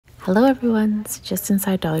Hello everyone, so just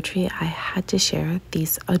inside Dollar Tree, I had to share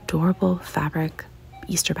these adorable fabric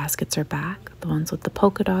Easter baskets are back. The ones with the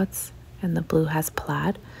polka dots and the blue has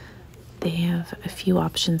plaid. They have a few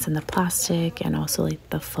options in the plastic and also like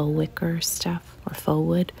the faux wicker stuff or faux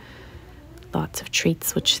wood. Lots of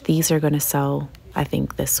treats, which these are going to sell, I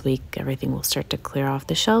think this week. Everything will start to clear off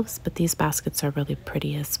the shelves, but these baskets are really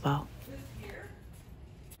pretty as well.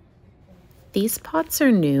 These pots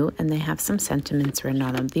are new and they have some sentiments written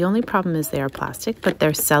on them. The only problem is they are plastic, but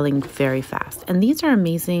they're selling very fast. And these are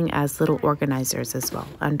amazing as little organizers as well,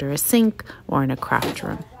 under a sink or in a craft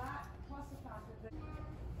room.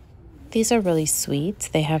 These are really sweet.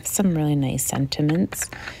 They have some really nice sentiments.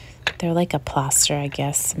 They're like a plaster, I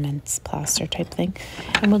guess, cement plaster type thing,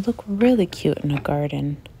 and would look really cute in a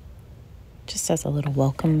garden. Just as a little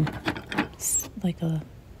welcome, I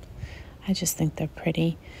just think they're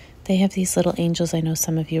pretty. They have these little angels. I know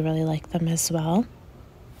some of you really like them as well.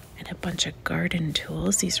 And a bunch of garden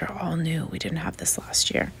tools. These are all new. We didn't have this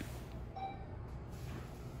last year.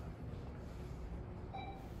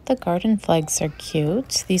 The garden flags are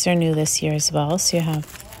cute. These are new this year as well. So you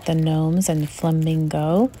have the gnomes and the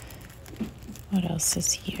flamingo. What else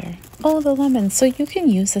is here? Oh, the lemons. So you can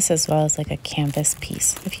use this as well as like a canvas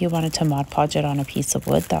piece. If you wanted to Mod Podge it on a piece of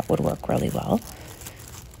wood, that would work really well.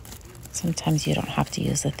 Sometimes you don't have to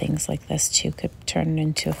use the things like this too. Could turn it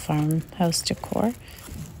into a farmhouse decor.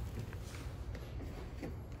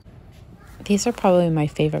 These are probably my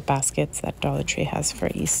favorite baskets that Dollar Tree has for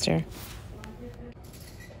Easter.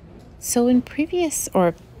 So in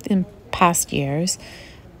past years,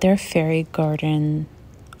 their fairy garden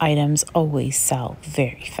items always sell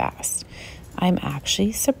very fast. I'm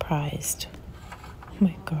actually surprised. Oh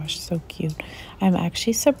my gosh, so cute. I'm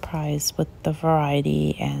actually surprised with the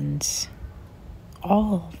variety and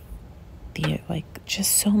all the,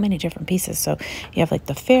 just so many different pieces. So you have like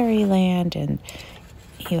the fairyland and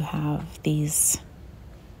you have these,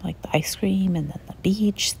 like the ice cream and then the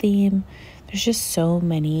beach theme. There's just so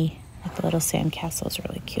many, like the little sand castles are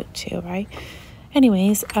really cute too, right?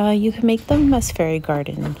 Anyways, you can make them as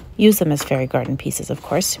use them as fairy garden pieces, of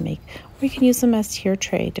course, to make, or you can use them as tier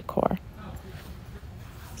tray decor.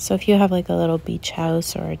 So if you have like a little beach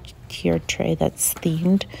house or a tier tray that's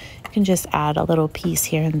themed, you can just add a little piece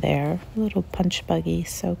here and there. A little punch buggy,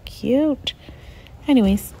 so cute.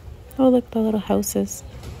 Anyways, oh look, the little houses.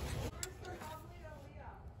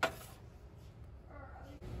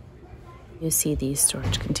 You see these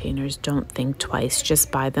storage containers, don't think twice,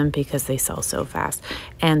 just buy them because they sell so fast.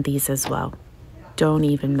 And these as well. Don't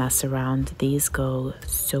even mess around. These go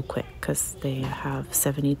so quick because they have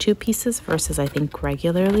 72 pieces versus I think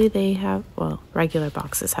regularly they have, well, regular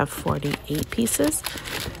boxes have 48 pieces.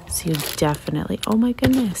 So you definitely, oh my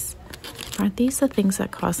goodness. Aren't these the things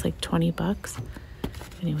that cost like 20 bucks?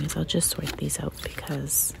 Anyways, I'll just sort these out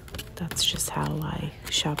because that's just how I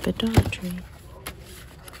shop at Dollar Tree.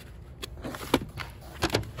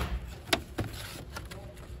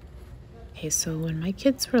 Okay, so when my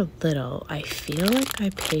kids were little, I feel like I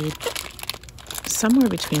paid somewhere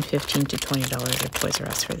between $15 to $20 at Toys R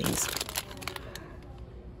Us for these.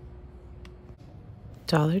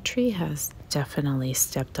 Dollar Tree has definitely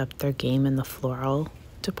stepped up their game in the floral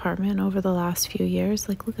department over the last few years.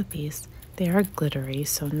 Like, look at these. They are glittery,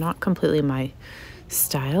 so not completely my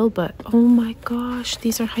style, but oh my gosh,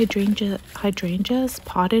 these are hydrangeas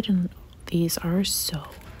potted, and these are so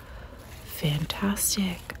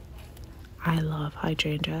fantastic. I love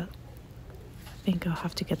hydrangea. I think I'll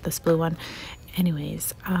have to get this blue one.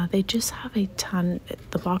 Anyways, they just have a ton.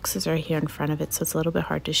 The boxes are here in front of it, so it's a little bit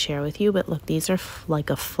hard to share with you. But look, these are like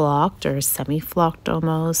a flocked or semi-flocked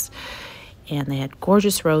almost. And they had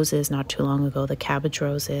gorgeous roses not too long ago, the cabbage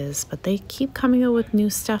roses. But they keep coming out with new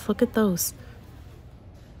stuff. Look at those.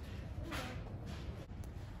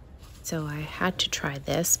 So I had to try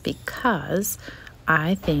this because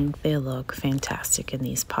I think they look fantastic in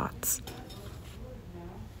these pots.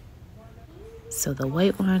 So the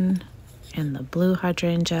white one and the blue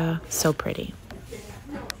hydrangea, so pretty.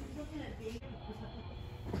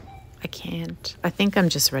 I think I'm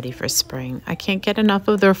just ready for spring. I can't get enough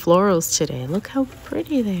of their florals today. Look how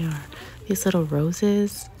pretty they are. These little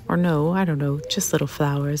roses, or no, I don't know, just little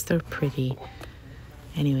flowers. They're pretty.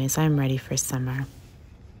 Anyways, I'm ready for summer.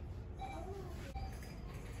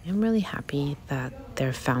 I'm really happy that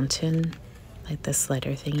their fountain, like this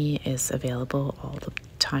lighter thingy, is available all the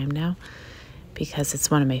time now, because it's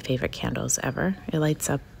one of my favorite candles ever. It lights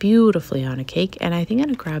up beautifully on a cake, and I think I'm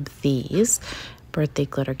gonna grab these birthday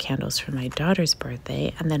glitter candles for my daughter's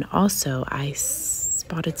birthday, and then also I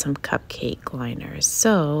spotted some cupcake liners,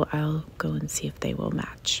 so I'll go and see if they will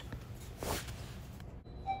match.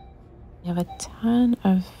 You have a ton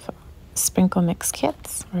of sprinkle mix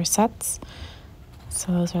kits or sets.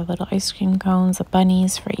 So those are little ice cream cones, the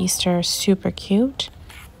bunnies for Easter, super cute.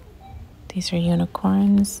 These are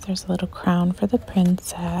unicorns. There's a little crown for the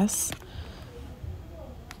princess.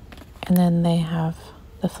 And then they have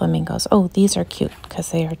the flamingos. Oh, these are cute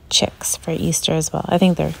because they are chicks for Easter as well. I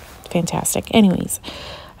think they're fantastic. Anyways,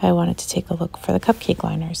 I wanted to take a look for the cupcake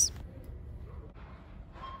liners.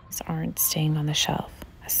 These aren't staying on the shelf.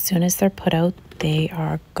 As soon as they're put out, they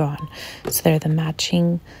are gone. So they're the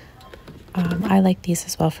matching. I like these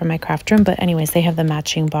as well for my craft room, but anyways, they have the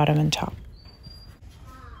matching bottom and top.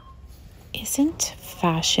 Isn't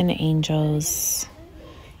Fashion Angels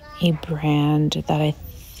a brand that I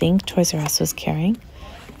think Toys R Us was carrying?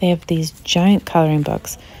 They have these giant coloring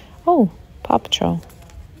books. Oh, Paw Patrol.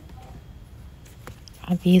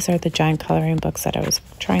 These are the giant coloring books that I was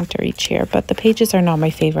trying to reach here, but the pages are not my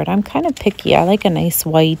favorite. I'm kind of picky. I like a nice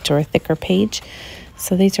white or a thicker page.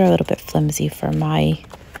 So these are a little bit flimsy for my...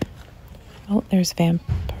 Oh, there's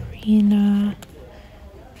Vampirina.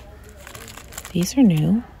 These are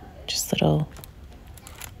new. Just little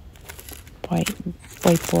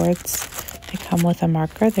whiteboards. They come with a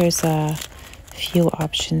marker. There's a few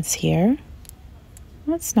options here.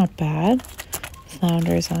 That's not bad.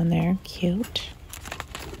 Flounders on there. Cute.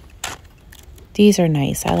 These are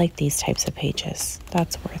nice. I like these types of pages.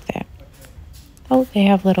 That's worth it. Oh, they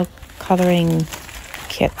have little coloring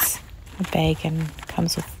kits. A bag and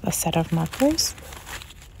comes with a set of markers.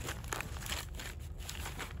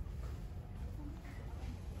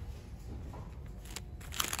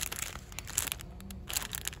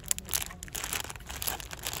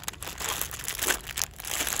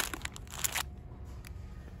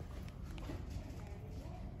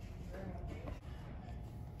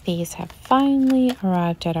 These have finally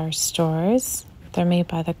arrived at our stores. They're made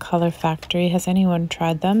by the Color Factory. Has anyone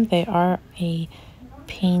tried them? They are a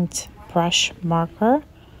paint brush marker.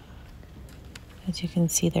 As you can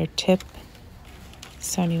see, their tip.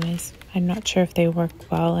 So anyways, I'm not sure if they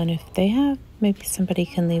work well, and if they have, maybe somebody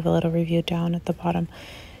can leave a little review down at the bottom.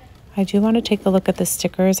 I do want to take a look at the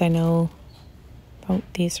stickers. I know, oh,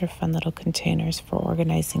 these are fun little containers for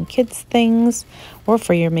organizing kids' things or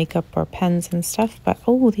for your makeup or pens and stuff. But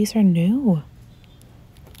oh, these are new.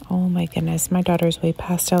 Oh my goodness, my daughter's way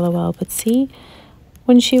past LOL. But see,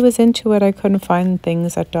 when she was into it, I couldn't find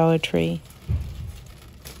things at Dollar Tree.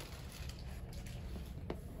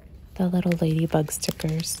 The little ladybug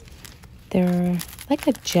stickers. They're like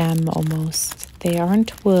a gem almost. They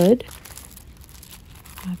aren't wood.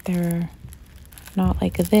 They're not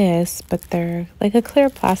like this, but they're like a clear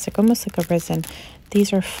plastic, almost like a resin.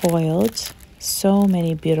 These are foiled. So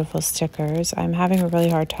many beautiful stickers. I'm having a really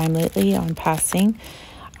hard time lately on passing.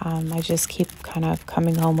 I just keep kind of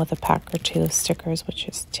coming home with a pack or two of stickers, which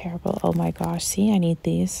is terrible. Oh my gosh, see, I need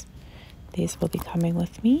these. These will be coming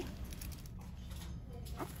with me.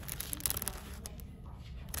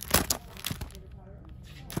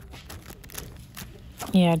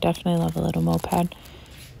 Yeah, definitely love a little moped.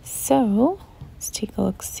 So let's take a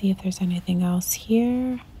look, see if there's anything else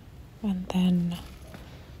here. And then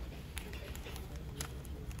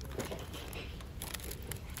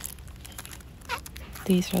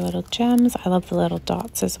these are little gems. I love the little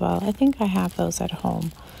dots as well. I think I have those at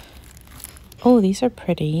home. Oh, these are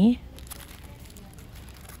pretty.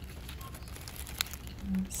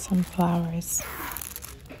 Some flowers.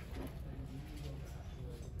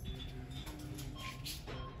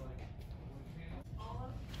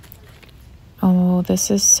 Oh,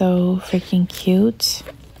 this is so freaking cute.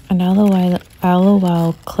 An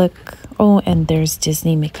LOL click. Oh, and there's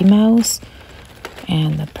Disney Mickey Mouse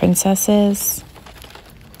and the princesses,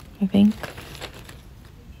 I think.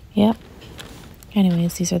 Yep.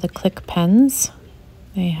 Anyways, these are the click pens.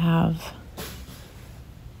 They have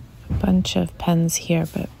a bunch of pens here,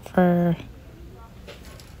 but for...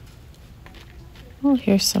 Oh,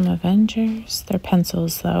 here's some Avengers. They're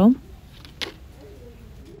pencils, though.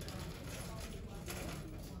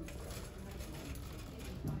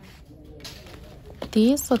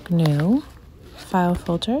 These look new. File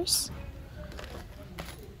folders.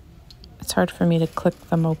 It's hard for me to click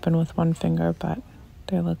them open with one finger, but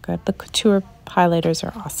they look good. The couture highlighters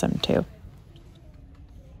are awesome too.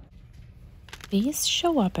 These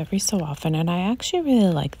show up every so often, and I actually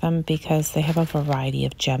really like them because they have a variety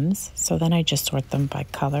of gems. So then I just sort them by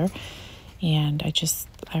color, and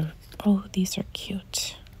oh, these are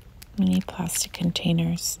cute. Mini plastic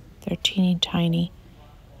containers. They're teeny tiny.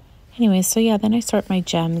 Anyways, so yeah, then I sort my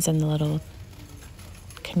gems in the little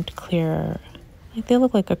clear, like they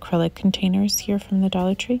look like acrylic containers here from the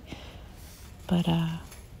Dollar Tree. But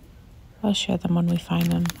I'll share them when we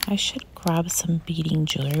find them. I should grab some beading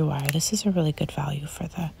jewelry wire. This is a really good value for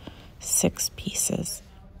the 6 pieces.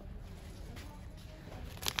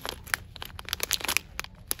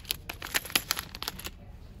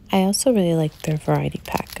 I also really like their variety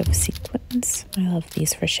pack of sequins. I love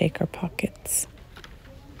these for shaker pockets.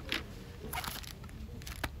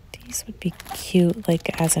 These would be cute,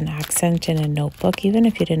 like as an accent in a notebook, even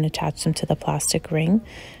if you didn't attach them to the plastic ring,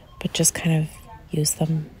 but just kind of use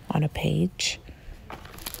them on a page.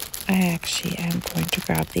 I actually am going to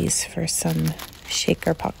grab these for some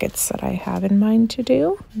shaker pockets that I have in mind to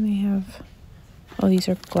do. And they have, oh, these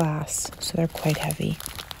are glass, so they're quite heavy.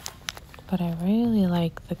 But I really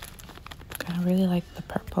like the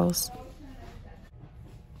purples.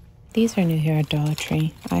 These are new here at Dollar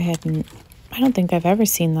Tree. I don't think I've ever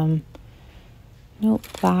seen them.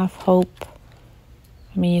 Nope, laugh, hope.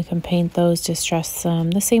 I mean, you can paint those, distress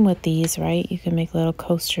them. The same with these, right? You can make little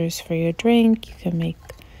coasters for your drink. You can make,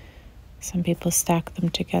 some people stack them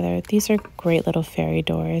together. These are great little fairy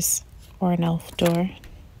doors or an elf door.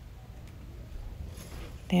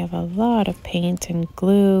 They have a lot of paint and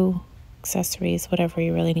glue, accessories, whatever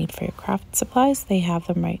you really need for your craft supplies. They have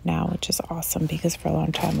them right now, which is awesome because for a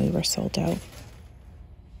long time we were sold out.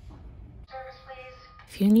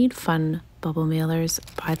 If you need fun bubble mailers,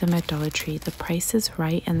 buy them at Dollar Tree. The price is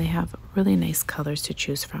right and they have really nice colors to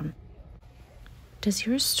choose from. Does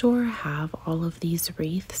your store have all of these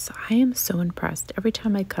wreaths? I am so impressed. Every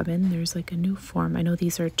time I come in, there's like a new form. I know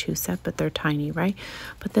these are a 2-set, but they're tiny, right?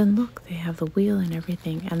 But then look, they have the wheel and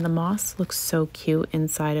everything. And the moss looks so cute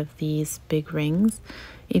inside of these big rings,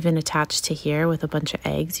 even attached to here with a bunch of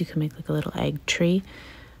eggs. You can make like a little egg tree.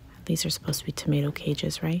 These are supposed to be tomato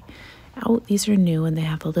cages, right? Oh, these are new and they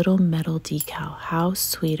have a little metal decal. How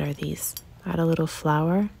sweet are these? Add a little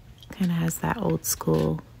flower. Kind of has that old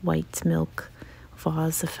school white milk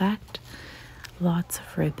vase effect. Lots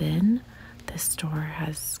of ribbon. This store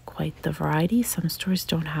has quite the variety. Some stores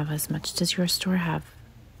don't have as much. Does your store have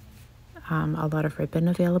a lot of ribbon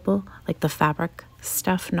available? Like the fabric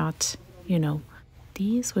stuff, not, you know.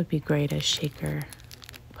 These would be great as shaker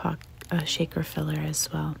filler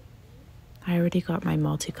as well. I already got my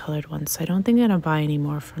multicolored one, so I don't think I'm gonna buy any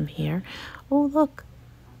more from here. Oh, look,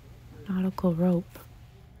 nautical rope.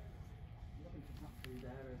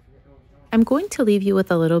 I'm going to leave you with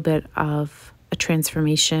a little bit of a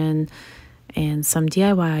transformation and some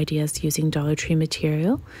DIY ideas using Dollar Tree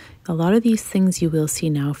material. A lot of these things you will see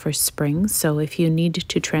now for spring, so if you need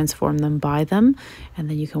to transform them, buy them, and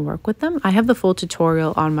then you can work with them. I have the full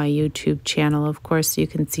tutorial on my YouTube channel, of course, so you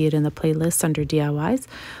can see it in the playlist under DIYs,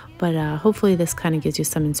 but hopefully this kind of gives you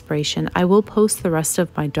some inspiration. I will post the rest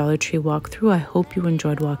of my Dollar Tree walkthrough. I hope you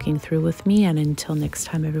enjoyed walking through with me, and until next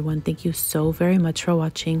time, everyone, thank you so very much for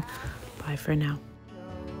watching. Bye for now.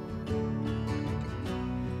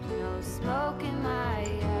 No smoke in my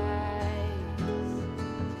eyes.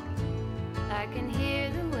 I can hear